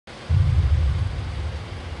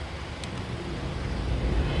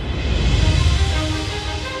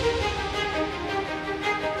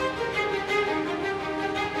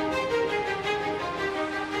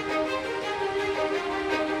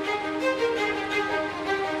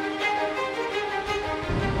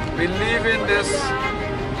we live in this.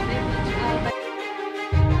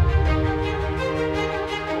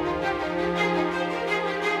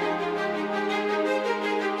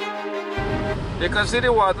 You can see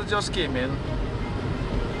the water just came in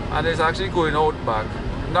and it's actually going out back.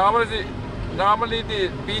 Normally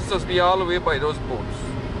the beach must be all the way by those boats.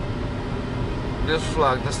 This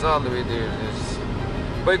flag, that's all the way there it is.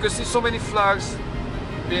 But you can see so many flags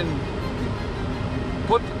being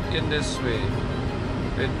put in this way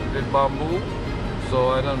with bamboo. So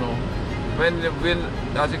I don't know. When the wind,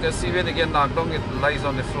 as you can see, when it gets knocked down, it lies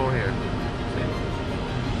on the floor here. See?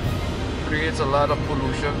 Creates a lot of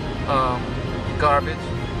pollution, garbage,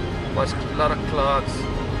 but a lot of cloths,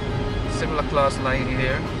 similar cloths lying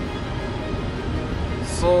here.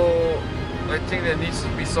 So I think there needs to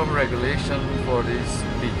be some regulation for this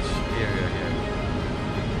beach area here,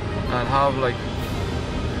 and have like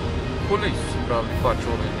police probably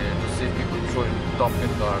patrolling here to see people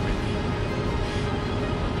dumping garbage,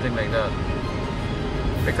 thing like that.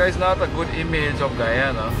 Because it's not a good image of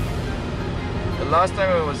Guyana. The last time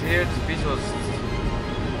I was here, this beach was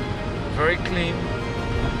very clean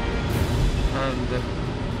and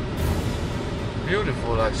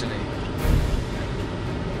beautiful actually.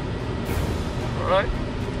 Alright,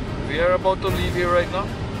 we are about to leave here right now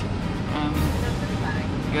and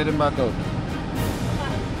getting back out.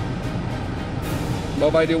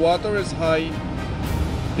 But by the water is high,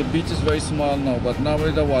 the beach is very small now, but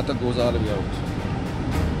normally the water goes all the way out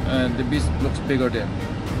and the beach looks bigger then.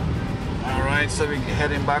 Alright, so we're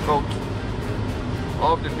heading back out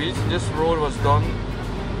of the beach. This road was done.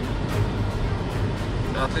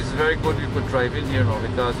 At least it's very good you could drive in here now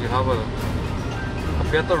because you have a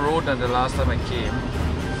better road than the last time I came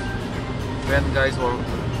when guys were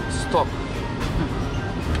stuck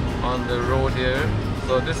on the road here.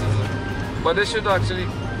 So this is, but they should actually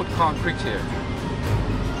put concrete here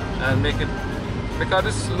and make it, because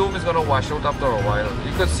this loom is going to wash out after a while.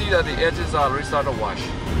 You can see that the edges are already starting to wash.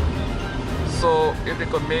 So if they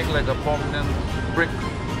could make like a permanent brick,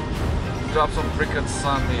 drop some brick and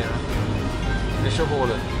sand here, they should hold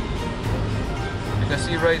it. You can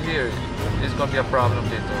see right here, it's going to be a problem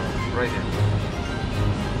later on, right here.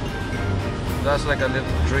 That's like a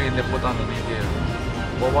little drain they put underneath here.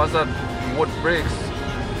 But once that wood breaks,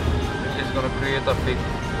 it's going to create a big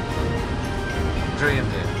drain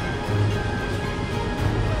there.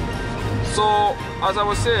 So, as I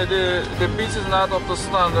was saying, the beach is not up to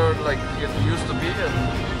standard like it used to be, and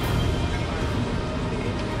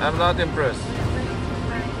I'm not impressed.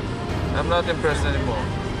 I'm not impressed anymore.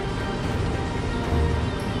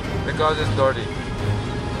 Because it's dirty.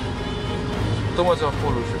 Too much of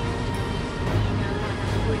pollution.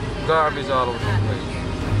 Garbage all over the place.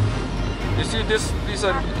 You see, this piece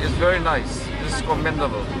is very nice. This is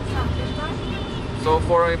commendable. So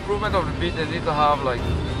for improvement of the beach, they need to have like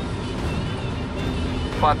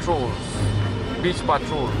patrols, beach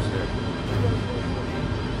patrols there.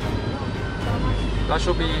 That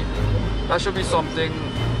should be something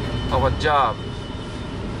of a job.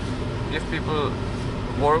 If people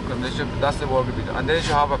work, and that's the work to be done. And then you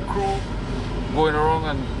should have a crew going around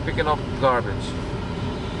and picking up garbage.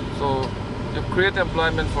 So you create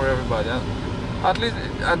employment for everybody. At least,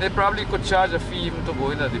 and they probably could charge a fee even to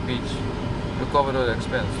go in at the beach to cover the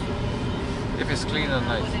expense if it's clean and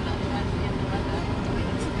nice.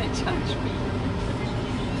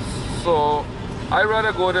 So I'd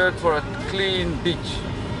rather go there for a clean beach,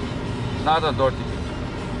 not a dirty beach.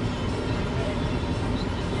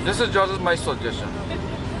 This is just my suggestion.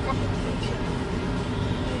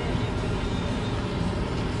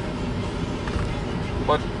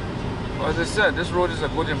 But as I said, this road is a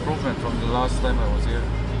good improvement from the last time I was here.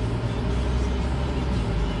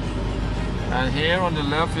 And here on the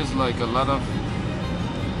left is like a lot of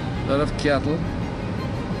cattle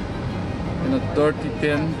in a dirty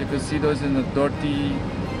pen. You can see those in a dirty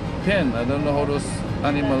pen. I don't know how those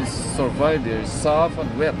animals survive there. It's soft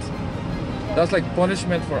and wet. That's like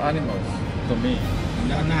punishment for animals to me.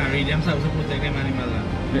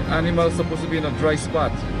 The animals supposed to be in a dry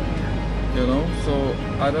spot, you know, so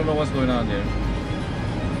I don't know what's going on there.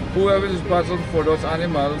 Whoever is responsible for those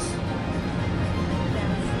animals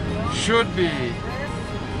should be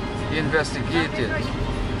investigated,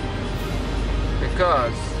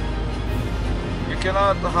 because you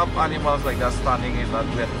cannot have animals like that standing in that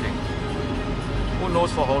wet thing. Who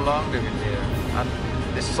knows for how long they've been there, and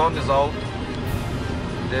the sun is out.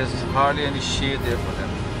 There's hardly any shade there for them.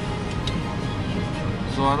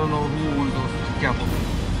 So I don't know who owns those cattle.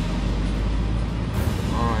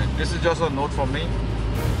 Alright, this is just a note from me.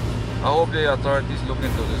 I hope the authorities look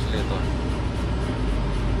into this later.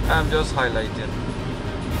 I'm just highlighting.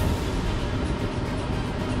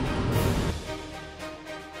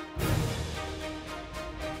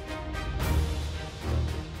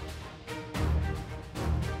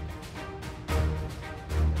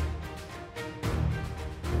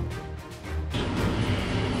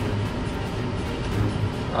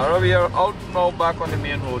 Alright, we are out now, back on the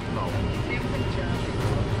main road now.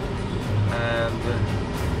 And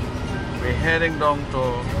we're heading down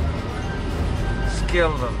to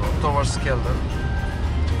Skeldon, or towards Skeldon.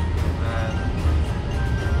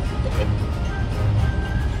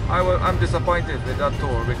 And I'm disappointed with that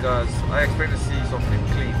tour because I expect to see something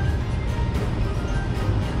clean.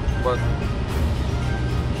 But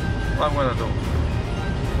what I'm gonna do?